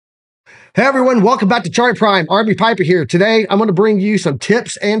Hey everyone, welcome back to Chart Prime. RB Piper here. Today, I'm going to bring you some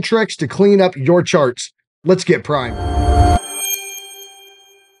tips and tricks to clean up your charts. Let's get primed.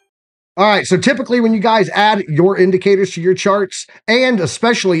 All right, so typically when you guys add your indicators to your charts, and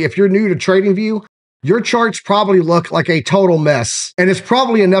especially if you're new to TradingView, your charts probably look like a total mess, and it's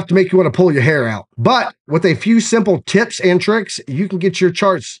probably enough to make you want to pull your hair out. But with a few simple tips and tricks, you can get your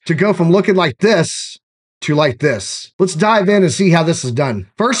charts to go from looking like this to like this. Let's dive in and see how this is done.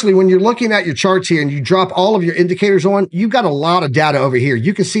 Firstly, when you're looking at your charts here and you drop all of your indicators on, you've got a lot of data over here.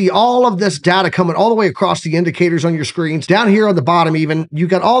 You can see all of this data coming all the way across the indicators on your screens. Down here on the bottom even, you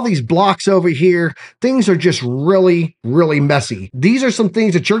got all these blocks over here. Things are just really messy. These are some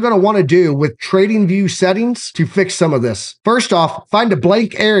things that you're going to want to do with TradingView settings to fix some of this. First off, find a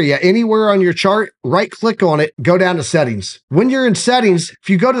blank area anywhere on your chart, right click on it, go down to settings. When you're in settings, if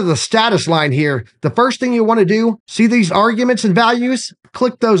you go to the status line here, the first thing you want to do, see these arguments and values?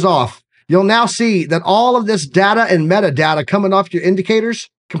 Click those off. You'll now see that all of this data and metadata coming off your indicators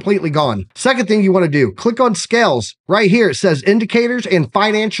completely gone. Second thing you want to do, click on scales. Right here, it says indicators and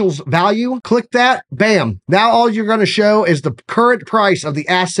financials value. Click that, bam. Now all you're going to show is the current price of the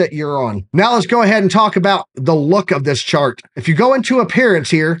asset you're on. Now let's go ahead and talk about the look of this chart. If you go into appearance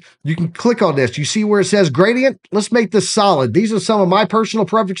here, you can click on this. You see where it says gradient? Let's make this solid. These are some of my personal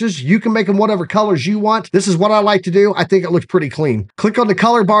preferences. You can make them whatever colors you want. This is what I like to do. I think it looks pretty clean. Click on the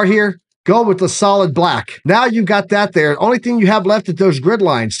color bar here. Go with the solid black. Now you've got that there. Only thing you have left is those grid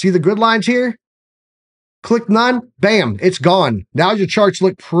lines. See the grid lines here? Click none, bam, it's gone. Now your charts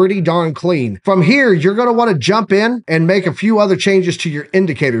look pretty darn clean. From here, you're going to want to jump in and make a few other changes to your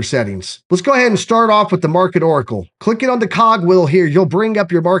indicator settings. Let's go ahead and start off with the Market Oracle. Clicking on the cogwheel here, you'll bring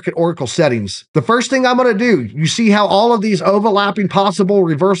up your Market Oracle settings. The first thing I'm going to do, you see how all of these overlapping possible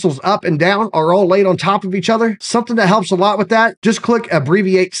reversals up and down are all laid on top of each other? Something that helps a lot with that, just click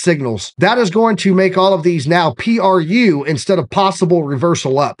abbreviate signals. That is going to make all of these now PRU instead of possible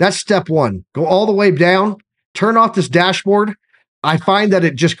reversal up. That's step one. Go all the way down. Turn off this dashboard. I find that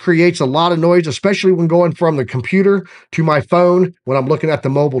it just creates a lot of noise, especially when going from the computer to my phone when I'm looking at the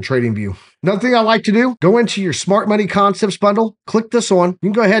mobile TradingView. Another thing I like to do, go into your Smart Money Concepts bundle, click this on. You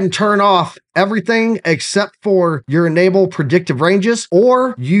can go ahead and turn off everything except for your enable predictive ranges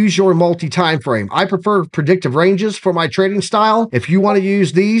or use your multi-time frame. I prefer predictive ranges for my trading style. If you want to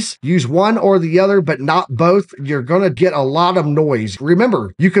use these, use one or the other, but not both. You're going to get a lot of noise.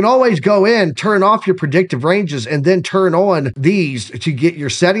 Remember, you can always go in, turn off your predictive ranges, and then turn on these to get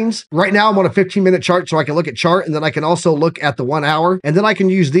your settings. Right now, I'm on a 15-minute chart, so I can look at chart, and then I can also look at the 1 hour, and then I can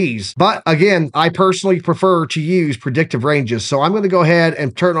use these. But again, I personally prefer to use predictive ranges. So I'm going to go ahead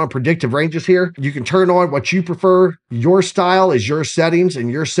and turn on predictive ranges here. You can turn on what you prefer. Your style is your settings, and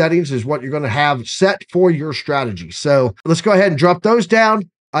your settings is what you're going to have set for your strategy. So let's go ahead and drop those down.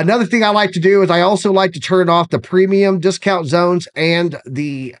 Another thing I like to do is I also like to turn off the premium discount zones and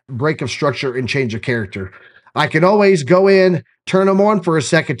the break of structure and change of character. I can always go in, turn them on for a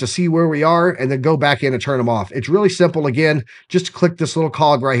second to see where we are, and then go back in and turn them off. It's really simple. Again, just click this little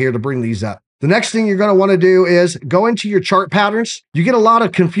cog right here to bring these up. The next thing you're going to want to do is go into your chart patterns. You get a lot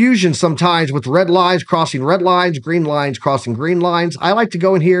of confusion sometimes with red lines crossing red lines, green lines crossing green lines. I like to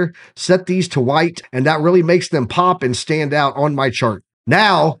go in here, set these to white, and that really makes them pop and stand out on my chart.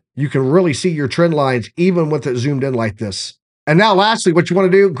 Now you can really see your trend lines even with it zoomed in like this. And now lastly, what you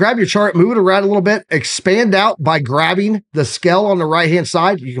want to do, grab your chart, move it around a little bit, expand out by grabbing the scale on the right-hand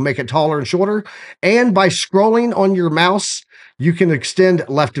side. You can make it taller and shorter. And by scrolling on your mouse, you can extend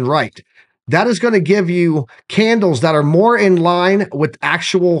left and right. That is going to give you candles that are more in line with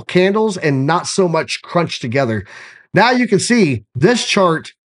actual candles and not so much crunched together. Now you can see this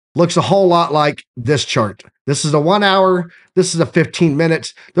chart looks a whole lot like this chart. This is a 1 hour. This is a 15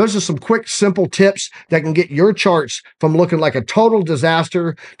 minutes. Those are some quick, simple tips that can get your charts from looking like a total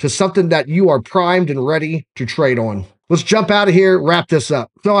disaster to something that you are primed and ready to trade on. Let's jump out of here, wrap this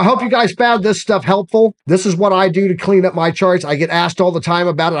up. So I hope you guys found this stuff helpful. This is what I do to clean up my charts. I get asked all the time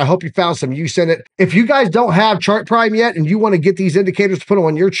about it. I hope you found some use in it. If you guys don't have Chart Prime yet and you want to get these indicators to put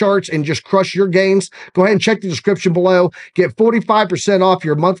on your charts and just crush your gains, go ahead and check the description below. Get 45% off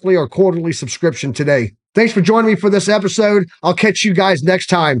your monthly or quarterly subscription today. Thanks for joining me for this episode. I'll catch you guys next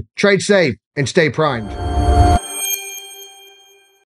time. Trade safe and stay primed.